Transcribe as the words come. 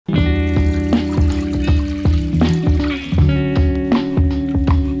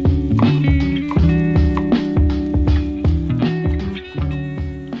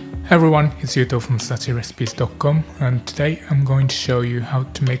Everyone, it's Yuto from SudachiRecipes.com, and today I'm going to show you how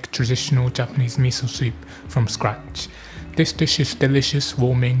to make traditional Japanese miso soup from scratch. This dish is delicious,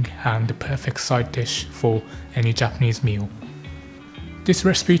 warming, and the perfect side dish for any Japanese meal. This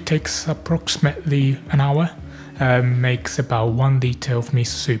recipe takes approximately an hour, makes about 1 liter of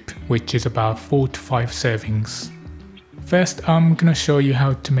miso soup, which is about 4 to 5 servings. First, I'm gonna show you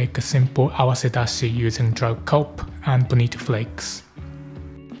how to make a simple awase dashi using dried kelp and bonito flakes.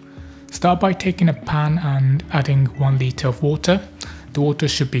 Start by taking a pan and adding 1 liter of water. The water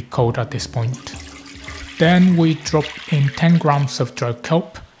should be cold at this point. Then we drop in 10 grams of dried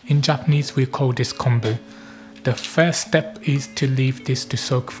kelp. In Japanese we call this kombu. The first step is to leave this to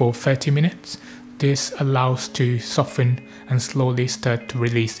soak for 30 minutes. This allows to soften and slowly start to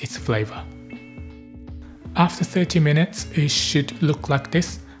release its flavour. After 30 minutes it should look like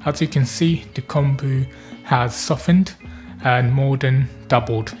this. As you can see, the kombu has softened and more than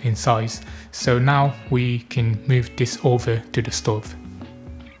doubled in size. So now we can move this over to the stove.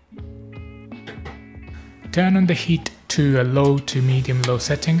 Turn on the heat to a low to medium low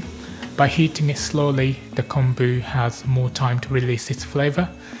setting. By heating it slowly, the kombu has more time to release its flavour.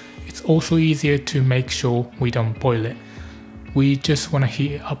 It's also easier to make sure we don't boil it. We just want to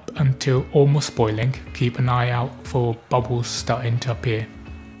heat it up until almost boiling. Keep an eye out for bubbles starting to appear.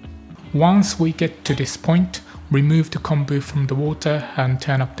 Once we get to this point, remove the kombu from the water and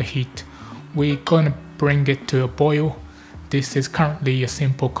turn up the heat. We're going to bring it to a boil. This is currently a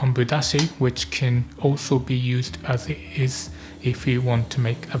simple kombu dashi, which can also be used as it is if you want to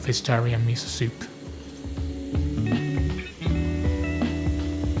make a vegetarian miso soup.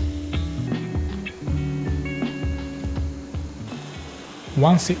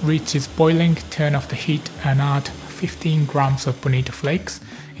 Once it reaches boiling, turn off the heat and add 15 grams of bonito flakes.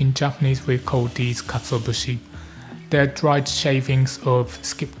 In Japanese we call these katsuobushi. They're dried shavings of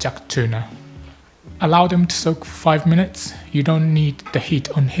skipjack tuna. Allow them to soak for 5 minutes. You don't need the heat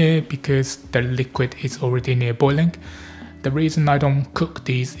on here because the liquid is already near boiling. The reason I don't cook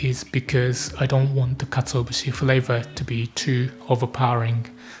these is because I don't want the katsuobushi flavour to be too overpowering.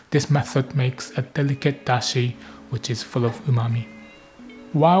 This method makes a delicate dashi which is full of umami.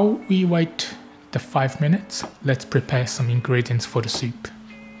 While we wait the 5 minutes, let's prepare some ingredients for the soup.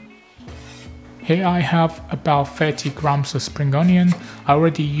 Here I have about 30 grams of spring onion. I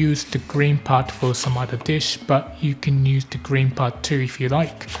already used the green part for some other dish, but you can use the green part too if you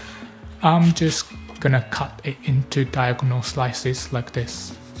like. I'm just gonna cut it into diagonal slices like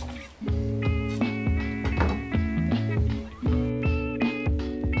this.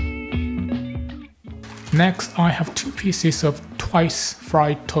 Next, I have 2 pieces of twice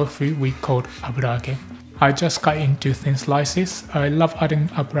fried tofu we called aburage. I just cut into thin slices. I love adding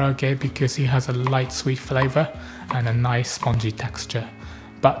aburage because it has a light sweet flavour and a nice spongy texture.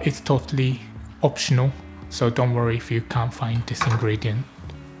 But it's totally optional, so don't worry if you can't find this ingredient.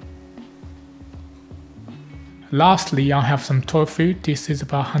 Lastly, I have some tofu. This is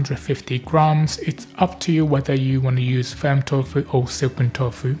about 150 grams. It's up to you whether you want to use firm tofu or silken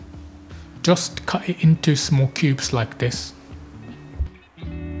tofu. Just cut it into small cubes like this.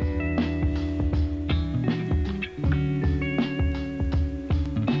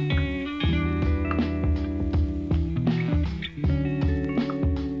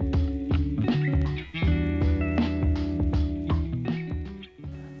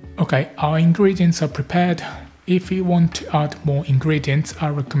 Okay, our ingredients are prepared. If you want to add more ingredients, I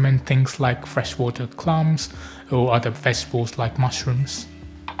recommend things like freshwater clams or other vegetables like mushrooms.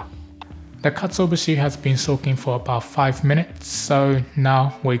 The katsuobushi has been soaking for about 5 minutes, so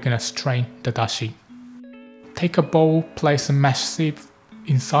now we're gonna strain the dashi. Take a bowl, place a mesh sieve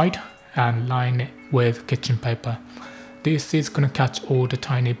inside and line it with kitchen paper. This is gonna catch all the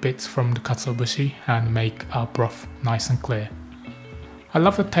tiny bits from the katsuobushi and make our broth nice and clear. I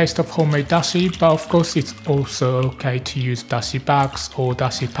love the taste of homemade dashi, but of course it's also okay to use dashi bags or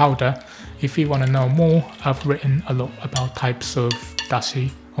dashi powder. If you want to know more, I've written a lot about types of dashi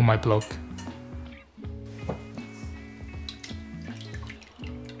on my blog.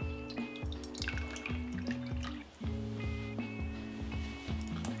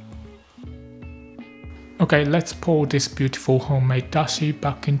 Okay, let's pour this beautiful homemade dashi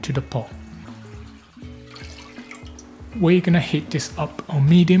back into the pot. We're gonna heat this up on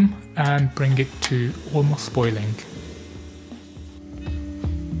medium and bring it to almost boiling.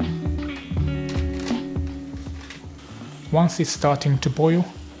 Once it's starting to boil,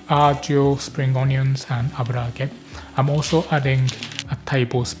 add your spring onions and aburage. I'm also adding a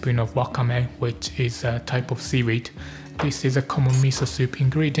tablespoon of wakame, which is a type of seaweed. This is a common miso soup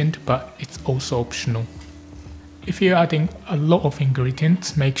ingredient, but it's also optional. If you're adding a lot of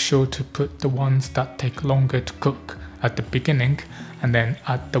ingredients, make sure to put the ones that take longer to cook at the beginning and then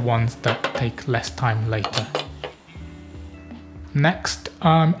add the ones that take less time later. Next,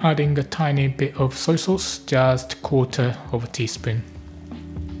 I'm adding a tiny bit of soy sauce, just 1/4 of a teaspoon.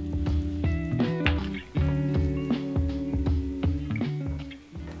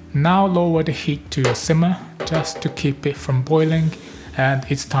 Now lower the heat to a simmer just to keep it from boiling, and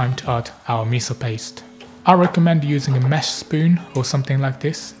it's time to add our miso paste. I recommend using a mesh spoon or something like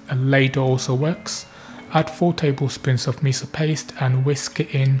this. A ladle also works. Add 4 tablespoons of miso paste and whisk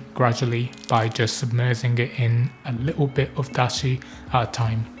it in gradually by just submerging it in a little bit of dashi at a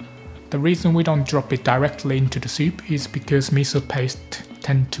time. The reason we don't drop it directly into the soup is because miso paste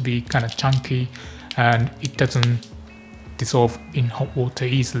tends to be kind of chunky and it doesn't dissolve in hot water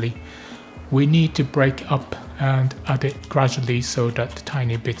easily. We need to break it up and add it gradually so that the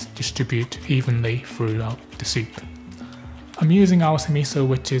tiny bits distribute evenly throughout the soup. I'm using our miso,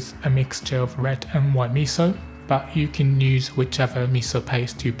 which is a mixture of red and white miso, but you can use whichever miso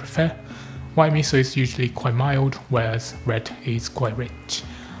paste you prefer. White miso is usually quite mild, whereas red is quite rich.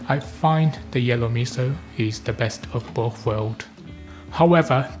 I find the yellow miso is the best of both worlds.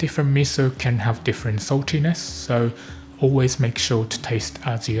 However, different miso can have different saltiness, so always make sure to taste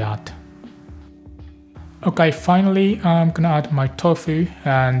as you add. Okay, finally I'm gonna add my tofu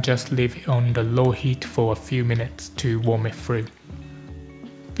and just leave it on the low heat for a few minutes to warm it through.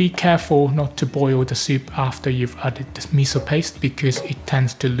 Be careful not to boil the soup after you've added the miso paste because it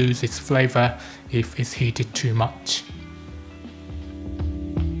tends to lose its flavour if it's heated too much.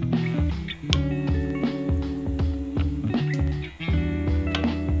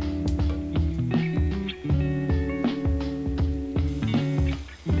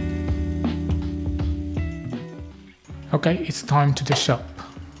 Okay, it's time to dish up.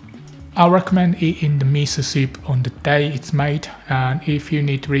 I recommend eating the miso soup on the day it's made, and if you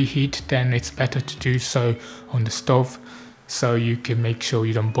need to reheat, then it's better to do so on the stove so you can make sure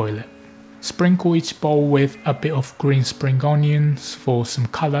you don't boil it. Sprinkle each bowl with a bit of green spring onions for some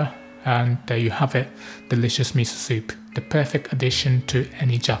colour, and there you have it, delicious miso soup, the perfect addition to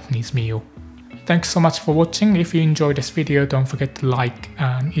any Japanese meal. Thanks so much for watching. If you enjoyed this video, don't forget to like,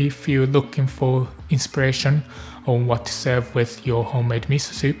 and if you're looking for inspiration on what to serve with your homemade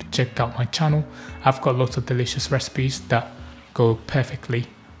miso soup, check out my channel. I've got lots of delicious recipes that go perfectly.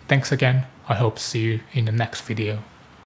 Thanks again. I hope to see you in the next video.